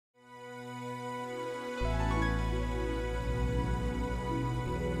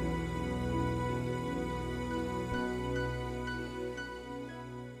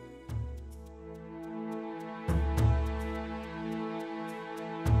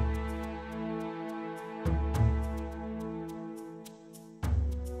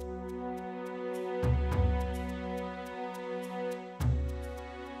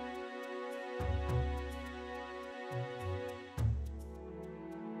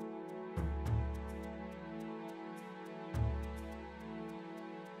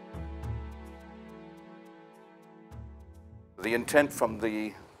The intent from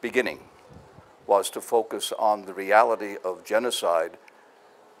the beginning was to focus on the reality of genocide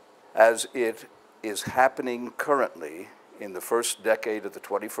as it is happening currently in the first decade of the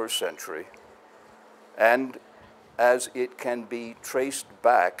 21st century, and as it can be traced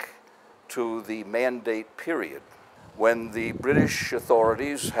back to the Mandate period, when the British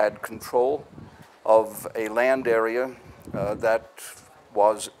authorities had control of a land area that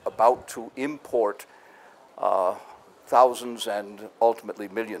was about to import thousands and ultimately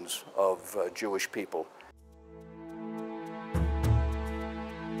millions of Jewish people.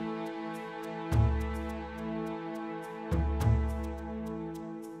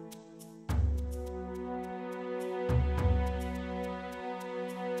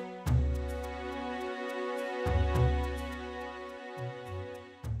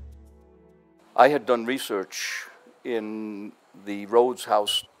 I had done research in the Rhodes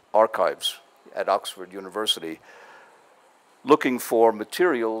House archives at Oxford University, looking for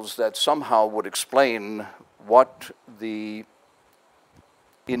materials that somehow would explain what the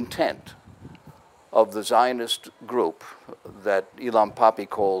intent of the Zionist group that Ilan Pappé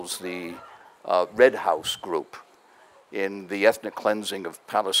calls the Red House group in The Ethnic Cleansing of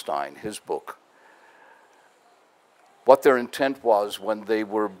Palestine, his book. What their intent was when they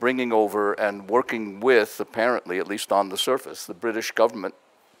were bringing over and working with, apparently, at least on the surface, the British government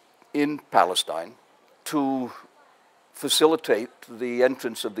in Palestine to facilitate the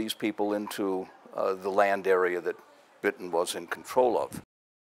entrance of these people into the land area that Britain was in control of.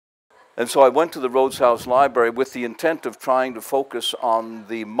 And so I went to the Rhodes House Library with the intent of trying to focus on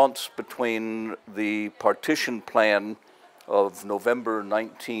the months between the partition plan of November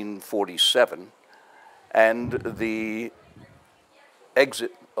 1947 and the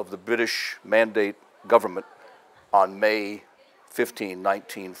exit of the British Mandate government on May 15,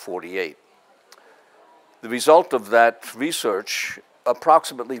 1948. The result of that research,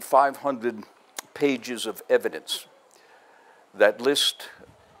 approximately 500 pages of evidence that list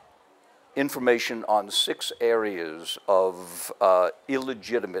information on 6 areas of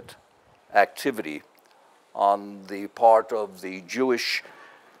illegitimate activity on the part of the Jewish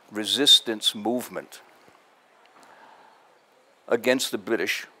resistance movement against the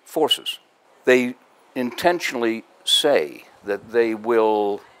British forces. They intentionally say that they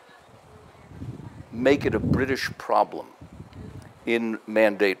will make it a British problem in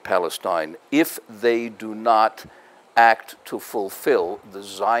Mandate Palestine if they do not act to fulfill the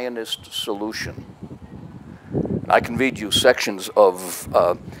Zionist solution. I can read you sections of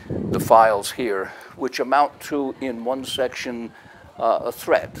the files here, which amount to, in one section, a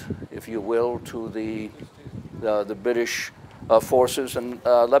threat, if you will, to the British forces. And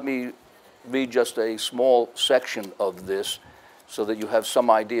let me read just a small section of this so that you have some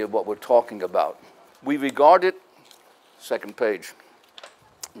idea of what we're talking about. We regard it, second page,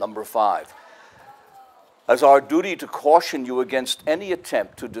 number 5, as our duty to caution you against any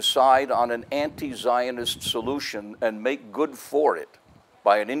attempt to decide on an anti-Zionist solution and make good for it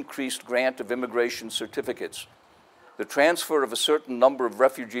by an increased grant of immigration certificates. The transfer of a certain number of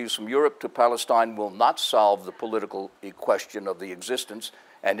refugees from Europe to Palestine will not solve the political question of the existence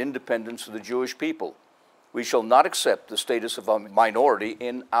and independence of the Jewish people. We shall not accept the status of a minority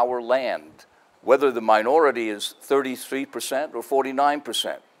in our land, whether the minority is 33% or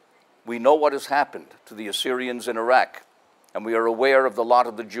 49%. We know what has happened to the Assyrians in Iraq, and we are aware of the lot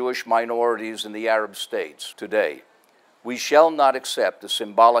of the Jewish minorities in the Arab states today. We shall not accept a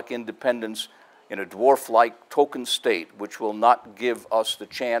symbolic independence in a dwarf-like token state which will not give us the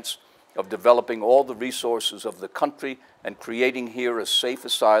chance of developing all the resources of the country and creating here a safe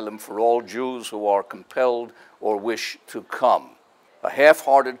asylum for all Jews who are compelled or wish to come. A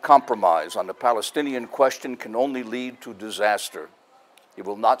half-hearted compromise on the Palestinian question can only lead to disaster. It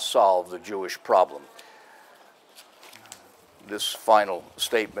will not solve the Jewish problem. This final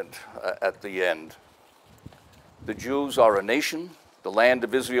statement at the end. The Jews are a nation. The land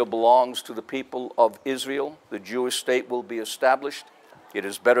of Israel belongs to the people of Israel. The Jewish state will be established. It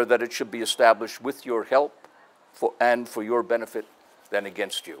is better that it should be established with your help and for your benefit than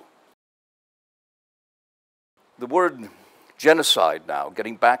against you. The word genocide now,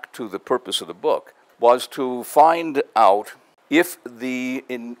 getting back to the purpose of the book, was to find out if the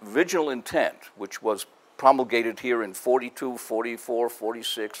original intent, which was promulgated here in 42, 44,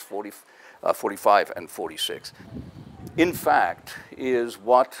 46, 45, and 46, in fact, is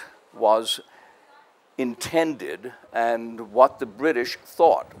what was intended and what the British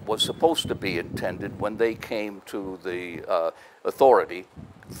thought was supposed to be intended when they came to the authority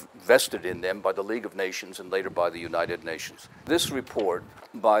vested in them by the League of Nations and later by the United Nations. This report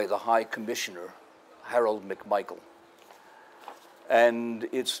by the High Commissioner, Harold McMichael, and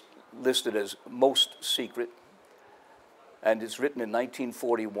it's listed as most secret, and it's written in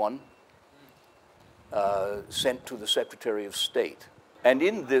 1941, sent to the Secretary of State. And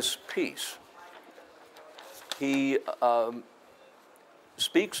in this piece, he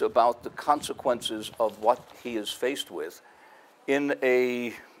speaks about the consequences of what he is faced with in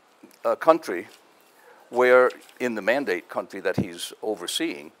a country where, in the mandate country that he's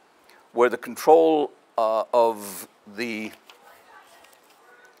overseeing, where the control of the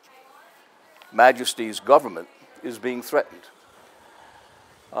Majesty's government is being threatened.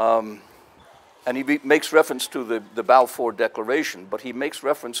 And he makes reference to the Balfour Declaration, but he makes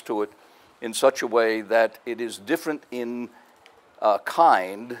reference to it in such a way that it is different in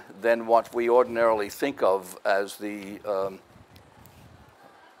kind than what we ordinarily think of as the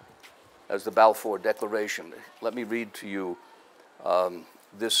Balfour Declaration. Let me read to you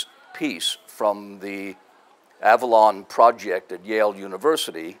this piece from the Avalon Project at Yale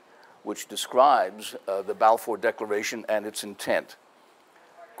University, which describes the Balfour Declaration and its intent.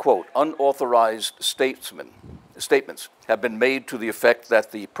 Quote, unauthorized statements have been made to the effect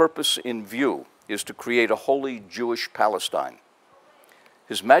that the purpose in view is to create a wholly Jewish Palestine.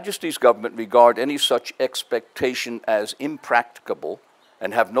 His Majesty's government regard any such expectation as impracticable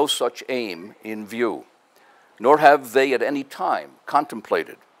and have no such aim in view, nor have they at any time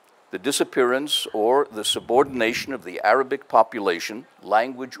contemplated the disappearance or the subordination of the Arabic population,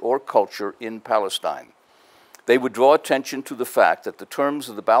 language, or culture in Palestine. They would draw attention to the fact that the terms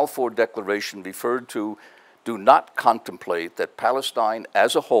of the Balfour Declaration referred to do not contemplate that Palestine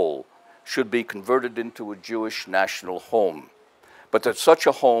as a whole should be converted into a Jewish national home, but that such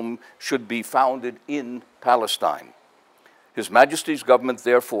a home should be founded in Palestine. His Majesty's government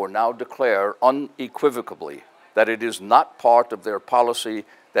therefore now declare unequivocally that it is not part of their policy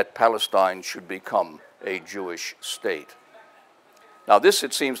that Palestine should become a Jewish state. Now this,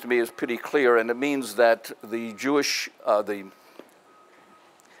 it seems to me, is pretty clear, and it means that the the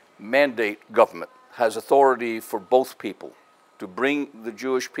mandate government has authority for both people to bring the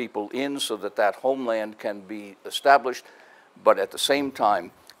Jewish people in so that that homeland can be established, but at the same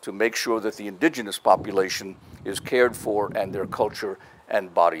time to make sure that the indigenous population is cared for and their culture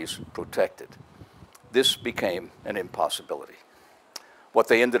and bodies protected. This became an impossibility. What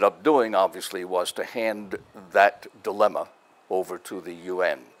they ended up doing, obviously, was to hand that dilemma over to the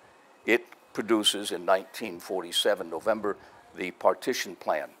UN. It produces, in 1947, November, the partition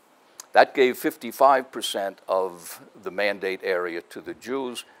plan. That gave 55% of the mandate area to the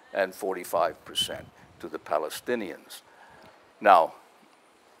Jews and 45% to the Palestinians. Now,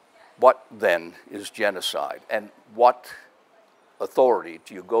 what then is genocide? And what authority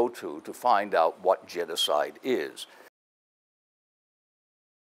do you go to find out what genocide is?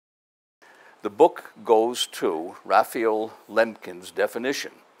 The book goes to Raphael Lemkin's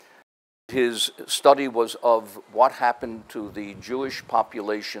definition. His study was of what happened to the Jewish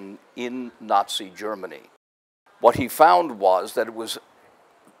population in Nazi Germany. What he found was that it was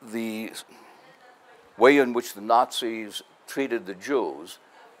the way in which the Nazis treated the Jews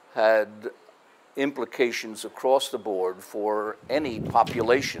had implications across the board for any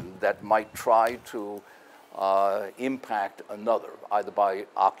population that might try to impact another, either by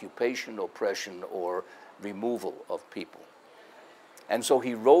occupation, oppression, or removal of people. And so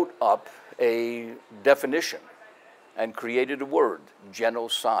he wrote up a definition and created a word,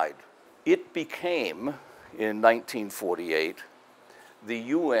 genocide. It became, in 1948, the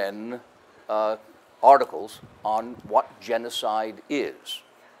UN articles on what genocide is.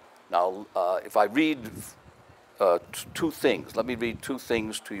 Now, if I read two things, let me read two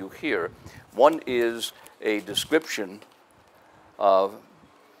things to you here. One is a description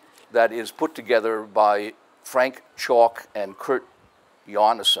that is put together by Frank Chalk and Kurt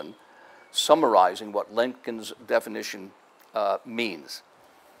Johannesson, summarizing what Lemkin's definition means.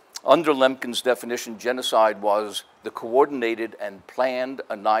 Under Lemkin's definition, genocide was the coordinated and planned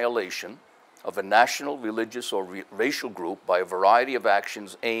annihilation of a national, religious, or racial group by a variety of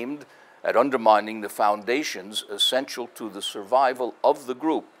actions aimed at undermining the foundations essential to the survival of the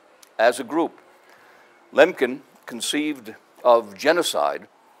group as a group. Lemkin conceived of genocide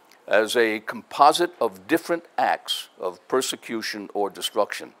as a composite of different acts of persecution or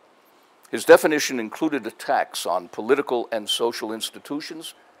destruction. His definition included attacks on political and social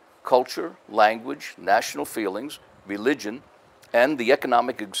institutions, culture, language, national feelings, religion, and the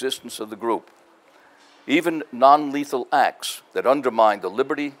economic existence of the group. Even non-lethal acts that undermine the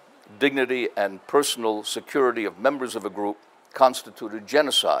liberty, dignity, and personal security of members of a group constituted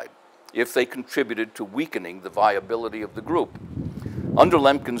genocide if they contributed to weakening the viability of the group. Under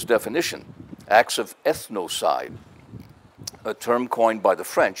Lemkin's definition, acts of ethnocide a term coined by the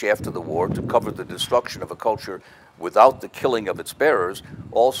French after the war to cover the destruction of a culture without the killing of its bearers,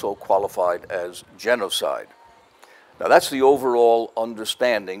 also qualified as genocide. Now that's the overall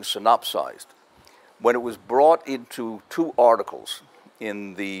understanding synopsized. When it was brought into 2 articles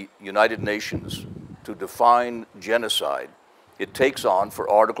in the United Nations to define genocide, it takes on for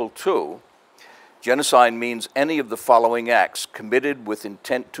Article 2, genocide means any of the following acts committed with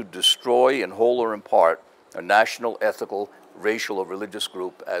intent to destroy in whole or in part a national, ethical, racial, or religious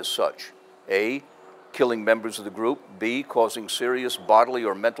group as such. A, killing members of the group. B, causing serious bodily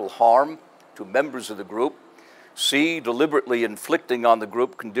or mental harm to members of the group. C, deliberately inflicting on the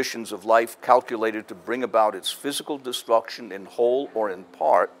group conditions of life calculated to bring about its physical destruction in whole or in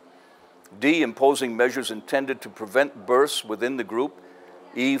part. D, imposing measures intended to prevent births within the group.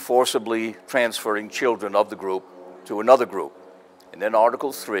 E, forcibly transferring children of the group to another group. And then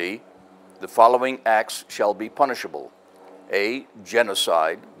Article 3, the following acts shall be punishable. A,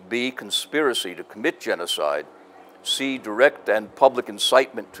 genocide. B, conspiracy to commit genocide. C, direct and public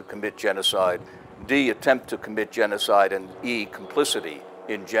incitement to commit genocide. D, attempt to commit genocide. And E, complicity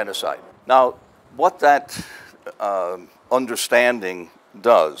in genocide. Now, what that understanding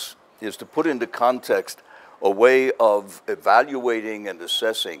does is to put into context a way of evaluating and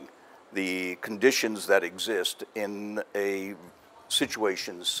assessing the conditions that exist in a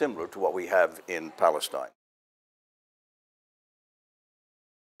situation similar to what we have in Palestine.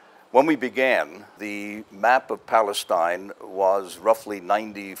 When we began, the map of Palestine was roughly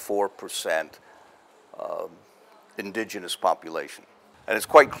 94% indigenous population. And it's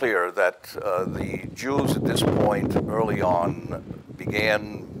quite clear that the Jews at this point early on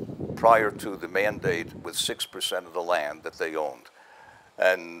began prior to the mandate with 6% of the land that they owned.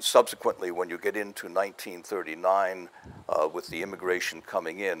 And subsequently, when you get into 1939, with the immigration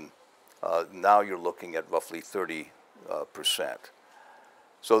coming in, now you're looking at roughly 30%.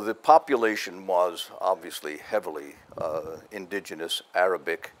 So the population was obviously heavily indigenous,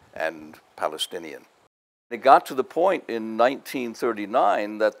 Arabic, and Palestinian. It got to the point in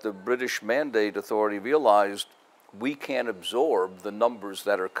 1939 that the British Mandate Authority realized we can't absorb the numbers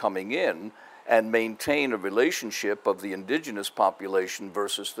that are coming in and maintain a relationship of the indigenous population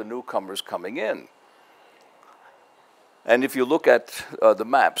versus the newcomers coming in. And if you look at the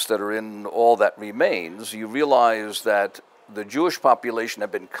maps that are in All That Remains, you realize that the Jewish population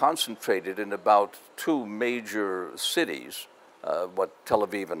had been concentrated in about 2 major cities, Tel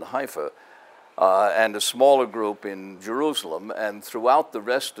Aviv and Haifa, and a smaller group in Jerusalem, and throughout the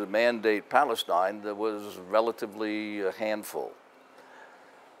rest of Mandate Palestine, there was relatively a handful.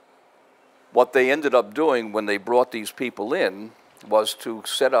 What they ended up doing when they brought these people in was to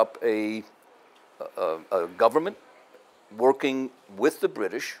set up a government working with the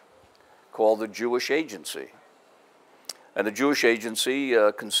British called the Jewish Agency. And the Jewish Agency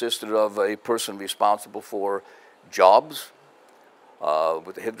consisted of a person responsible for jobs,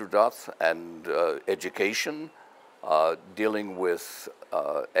 with the Hidrodath and education, dealing with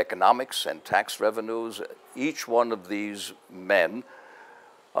economics and tax revenues. Each one of these men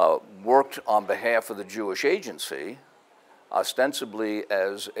worked on behalf of the Jewish Agency, ostensibly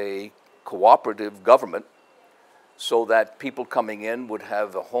as a cooperative government, so that people coming in would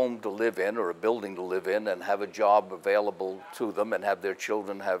have a home to live in or a building to live in and have a job available to them and have their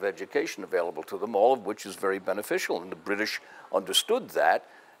children have education available to them, all of which is very beneficial. And the British understood that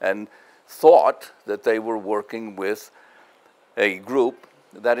and thought that they were working with a group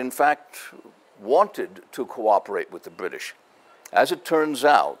that in fact wanted to cooperate with the British. As it turns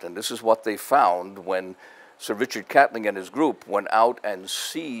out, and this is what they found when Sir Richard Catling and his group went out and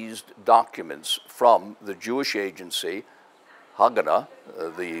seized documents from the Jewish Agency, Haganah,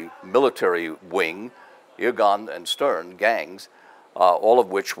 the military wing, Irgun and Stern gangs, all of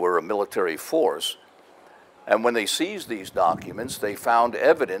which were a military force. And when they seized these documents, they found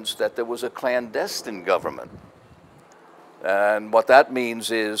evidence that there was a clandestine government. And what that means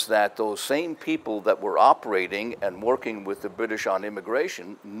is that those same people that were operating and working with the British on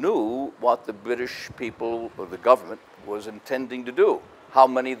immigration knew what the British people, or the government, was intending to do, how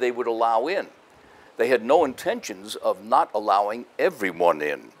many they would allow in. They had no intentions of not allowing everyone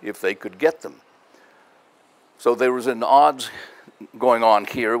in if they could get them. So there was an odds going on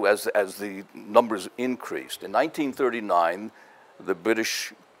here as the numbers increased. In 1939, the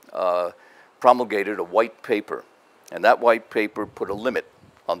British promulgated a white paper. And that white paper put a limit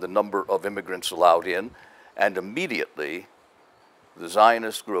on the number of immigrants allowed in, and immediately the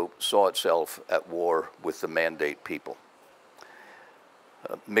Zionist group saw itself at war with the Mandate people.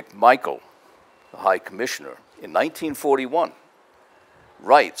 McMichael, the High Commissioner, in 1941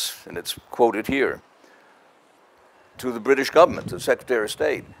 writes, and it's quoted here, to the British government, to the Secretary of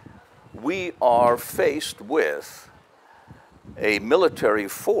State, we are faced with a military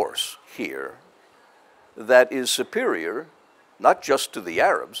force here that is superior not just to the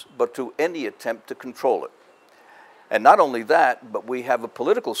Arabs, but to any attempt to control it. And not only that, but we have a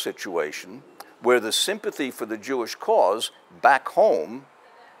political situation where the sympathy for the Jewish cause back home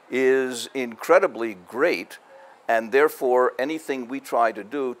is incredibly great, and therefore anything we try to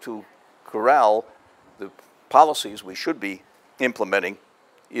do to corral the policies we should be implementing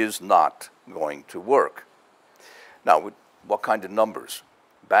is not going to work. Now, what kind of numbers?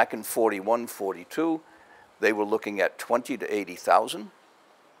 Back in 41, 42, they were looking at 20 to 80,000.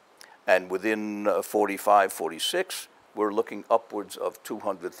 And within 45, 46, we're looking upwards of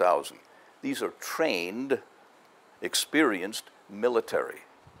 200,000. These are trained, experienced military.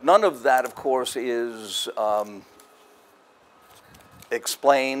 None of that, of course, is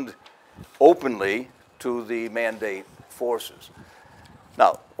explained openly to the mandate forces.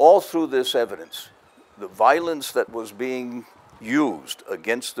 Now, all through this evidence, the violence that was being used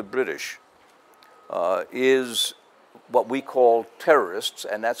against the British is what we call terrorists,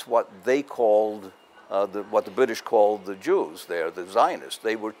 and that's what they called, what the British called the Jews there, the Zionists.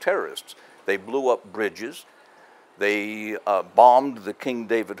 They were terrorists. They blew up bridges. They bombed the King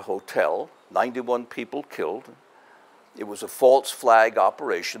David Hotel, 91 people killed. It was a false flag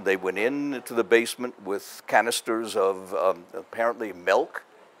operation. They went into the basement with canisters of apparently milk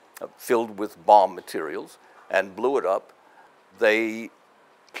filled with bomb materials and blew it up. They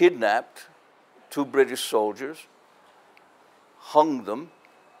kidnapped 2 British soldiers, hung them,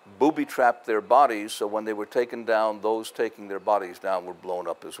 booby-trapped their bodies, so when they were taken down, those taking their bodies down were blown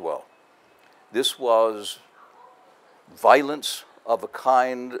up as well. This was violence of a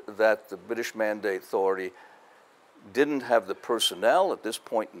kind that the British Mandate Authority didn't have the personnel at this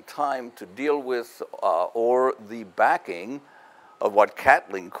point in time to deal with, or the backing of what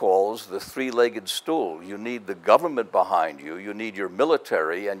Catling calls the three-legged stool. You need the government behind you, you need your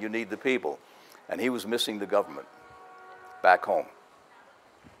military, and you need the people. And he was missing the government back home.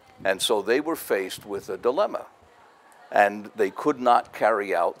 And so they were faced with a dilemma, and they could not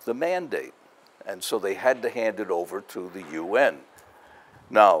carry out the mandate. And so they had to hand it over to the UN.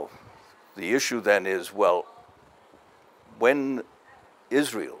 Now, the issue then is, well, when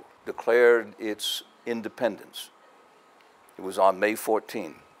Israel declared its independence, it was on May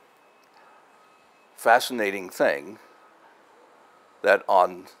 14. Fascinating thing that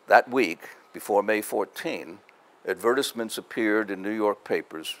on that week, before May 14, advertisements appeared in New York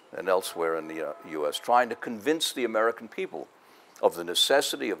papers and elsewhere in the U.S. trying to convince the American people of the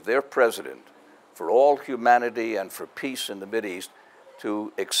necessity of their president for all humanity and for peace in the Mideast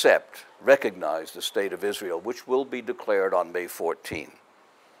to accept, recognize the state of Israel, which will be declared on May 14.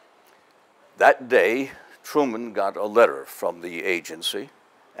 That day, Truman got a letter from the agency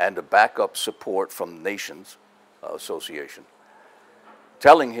and a backup support from Nations Association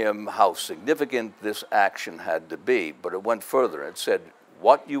telling him how significant this action had to be, but it went further. It said,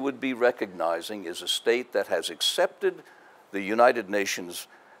 what you would be recognizing is a state that has accepted the United Nations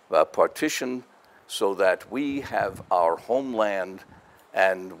partition so that we have our homeland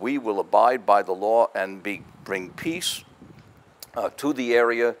and we will abide by the law and bring peace to the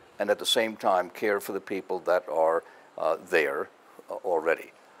area and at the same time care for the people that are there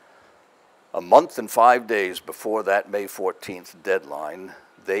already. A month and 5 days before that May 14th deadline,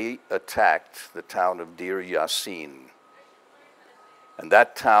 they attacked the town of Deir Yassin. And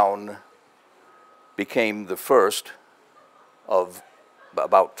that town became the first of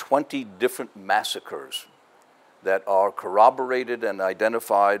about 20 different massacres that are corroborated and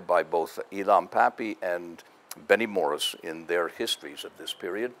identified by both Elam Pappy and Benny Morris in their histories of this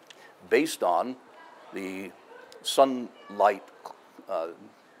period, based on the sunlight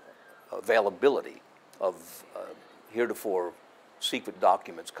availability of heretofore secret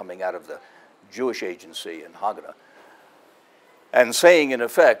documents coming out of the Jewish agency in Haganah, and saying in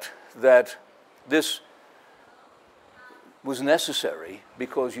effect that this was necessary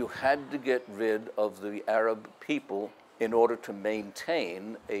because you had to get rid of the Arab people in order to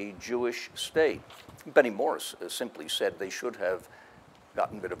maintain a Jewish state. Benny Morris simply said they should have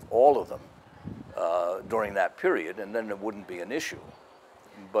gotten rid of all of them during that period, and then it wouldn't be an issue.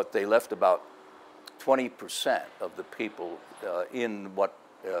 But they left about 20% of the people in what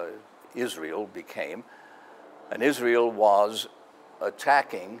Israel became. And Israel was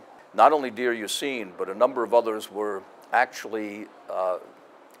attacking not only Deir Yassin, but a number of others were actually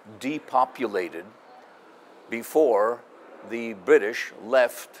depopulated before the British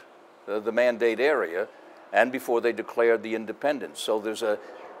left the Mandate area and before they declared the independence. So there's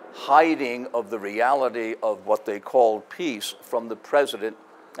hiding of the reality of what they called peace from the president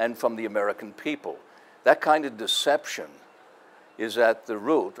and from the American people. That kind of deception is at the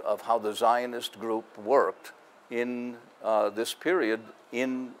root of how the Zionist group worked in this period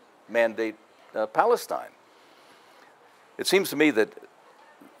in Mandate Palestine. It seems to me that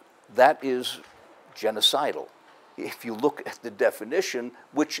that is genocidal. If you look at the definition,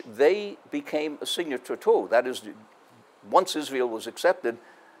 which they became a signature to, that is, once Israel was accepted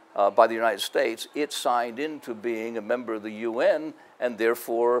by the United States, it signed into being a member of the UN and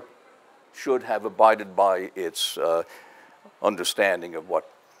therefore should have abided by its understanding of what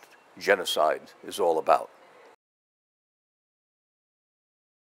genocide is all about.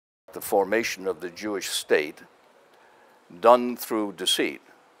 The formation of the Jewish state done through deceit.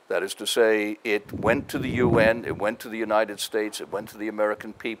 That is to say, it went to the UN, it went to the United States, it went to the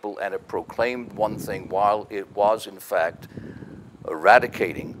American people, and it proclaimed one thing while it was, in fact,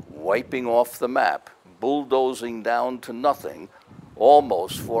 eradicating, wiping off the map, bulldozing down to nothing,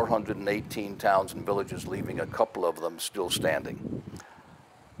 almost 418 towns and villages, leaving a couple of them still standing,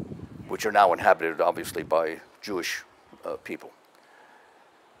 which are now inhabited, obviously, by Jewish people.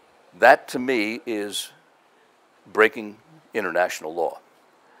 That, to me, is breaking international law.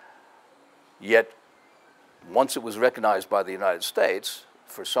 Yet, once it was recognized by the United States,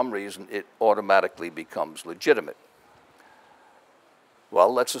 for some reason, it automatically becomes legitimate.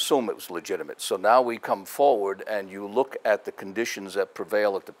 Well, let's assume it was legitimate. So now we come forward and you look at the conditions that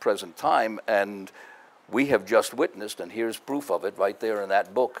prevail at the present time, and we have just witnessed, and here's proof of it right there in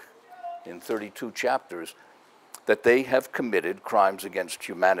that book, in 32 chapters, that they have committed crimes against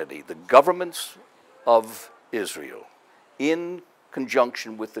humanity. The governments of Israel, in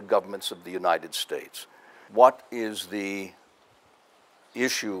conjunction with the governments of the United States. What is the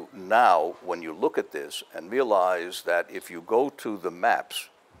issue now when you look at this and realize that if you go to the maps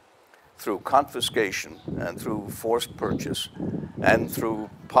through confiscation and through forced purchase and through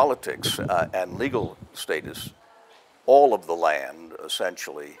politics and legal status, all of the land,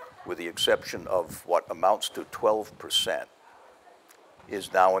 essentially, with the exception of what amounts to 12%,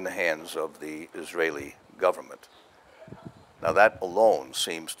 is now in the hands of the Israeli government. Now that alone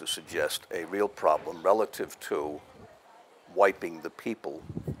seems to suggest a real problem relative to wiping the people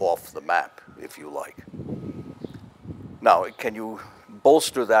off the map, if you like. Now, can you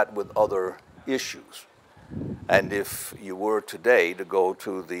bolster that with other issues? And if you were today to go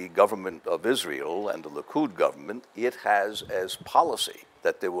to the government of Israel and the Likud government, it has as policy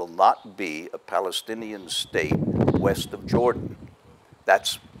that there will not be a Palestinian state west of Jordan.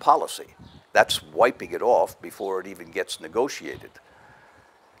 That's policy. That's wiping it off before it even gets negotiated.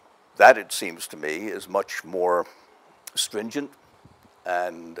 That, it seems to me, is much more stringent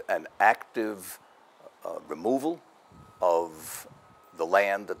and an active removal of the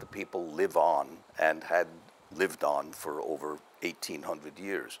land that the people live on and had lived on for over 1,800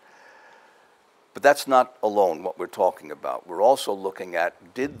 years. But that's not alone what we're talking about. We're also looking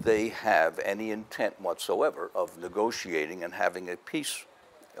at, did they have any intent whatsoever of negotiating and having a peace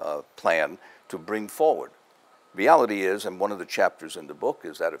plan to bring forward? Reality is, and one of the chapters in the book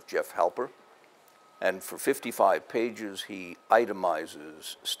is that of Jeff Halper, and for 55 pages he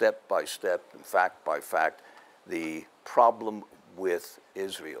itemizes step by step and fact by fact the problem with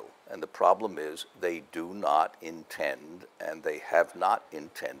Israel. And the problem is they do not intend, and they have not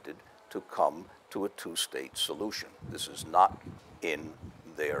intended, to come to a two-state solution. This is not in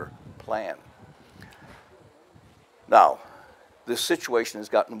their plan. Now, this situation has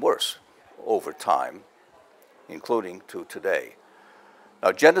gotten worse over time, including to today.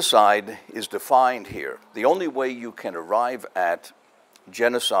 Now, genocide is defined here. The only way you can arrive at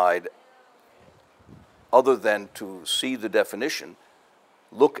genocide other than to see the definition,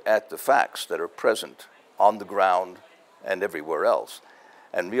 look at the facts that are present on the ground and everywhere else,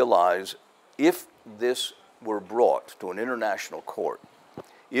 and realize if this were brought to an international court,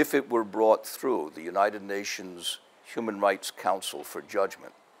 if it were brought through the United Nations Human Rights Council for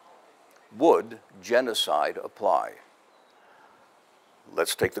judgment, would genocide apply?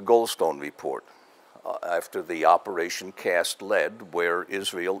 Let's take the Goldstone report. After the Operation Cast Lead, where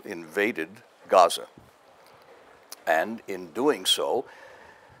Israel invaded Gaza. And in doing so,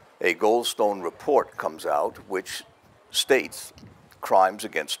 a Goldstone report comes out which states crimes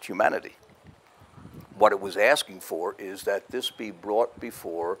against humanity. What it was asking for is that this be brought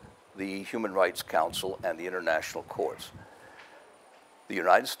before the Human Rights Council and the international courts. The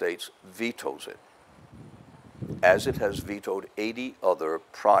United States vetoes it, as it has vetoed 80 other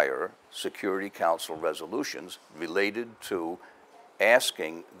prior Security Council resolutions related to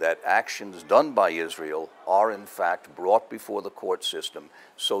asking that actions done by Israel are in fact brought before the court system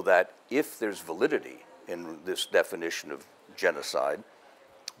so that if there's validity in this definition of genocide,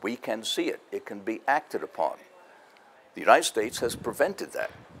 we can see it. It can be acted upon. The United States has prevented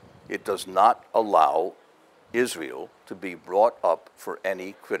that. It does not allow Israel to be brought up for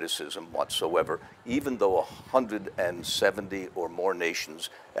any criticism whatsoever, even though 170 or more nations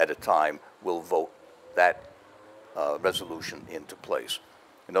at a time will vote that resolution into place.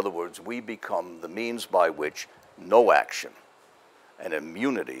 In other words, we become the means by which no action and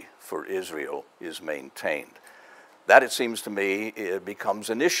immunity for Israel is maintained. That, it seems to me, it becomes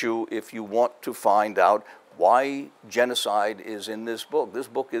an issue if you want to find out why genocide is in this book. This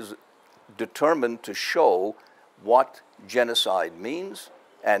book is determined to show what genocide means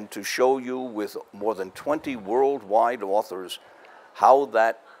and to show you with more than 20 worldwide authors how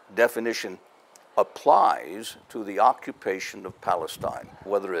that definition applies to the occupation of Palestine,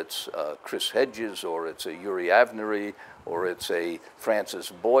 whether it's Chris Hedges or it's a Uri Avnery or it's a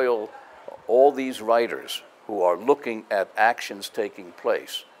Francis Boyle. All these writers who are looking at actions taking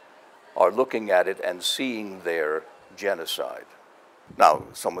place are looking at it and seeing their genocide. Now,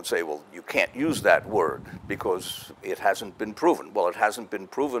 some would say, well, you can't use that word because it hasn't been proven. Well, it hasn't been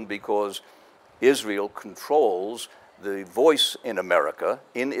proven because Israel controls the voice in America,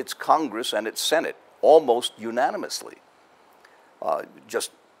 in its Congress and its Senate, almost unanimously.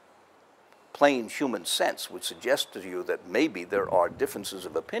 Just plain human sense would suggest to you that maybe there are differences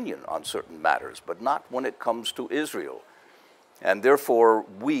of opinion on certain matters, but not when it comes to Israel. And therefore,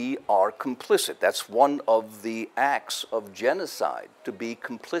 we are complicit. That's one of the acts of genocide, to be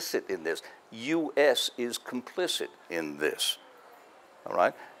complicit in this. U.S. is complicit in this. All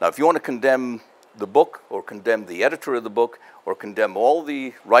right? Now, if you want to condemn the book or condemn the editor of the book or condemn all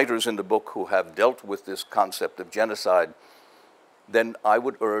the writers in the book who have dealt with this concept of genocide, then I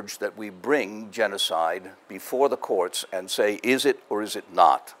would urge that we bring genocide before the courts and say, is it or is it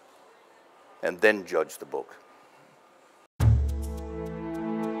not? And then judge the book.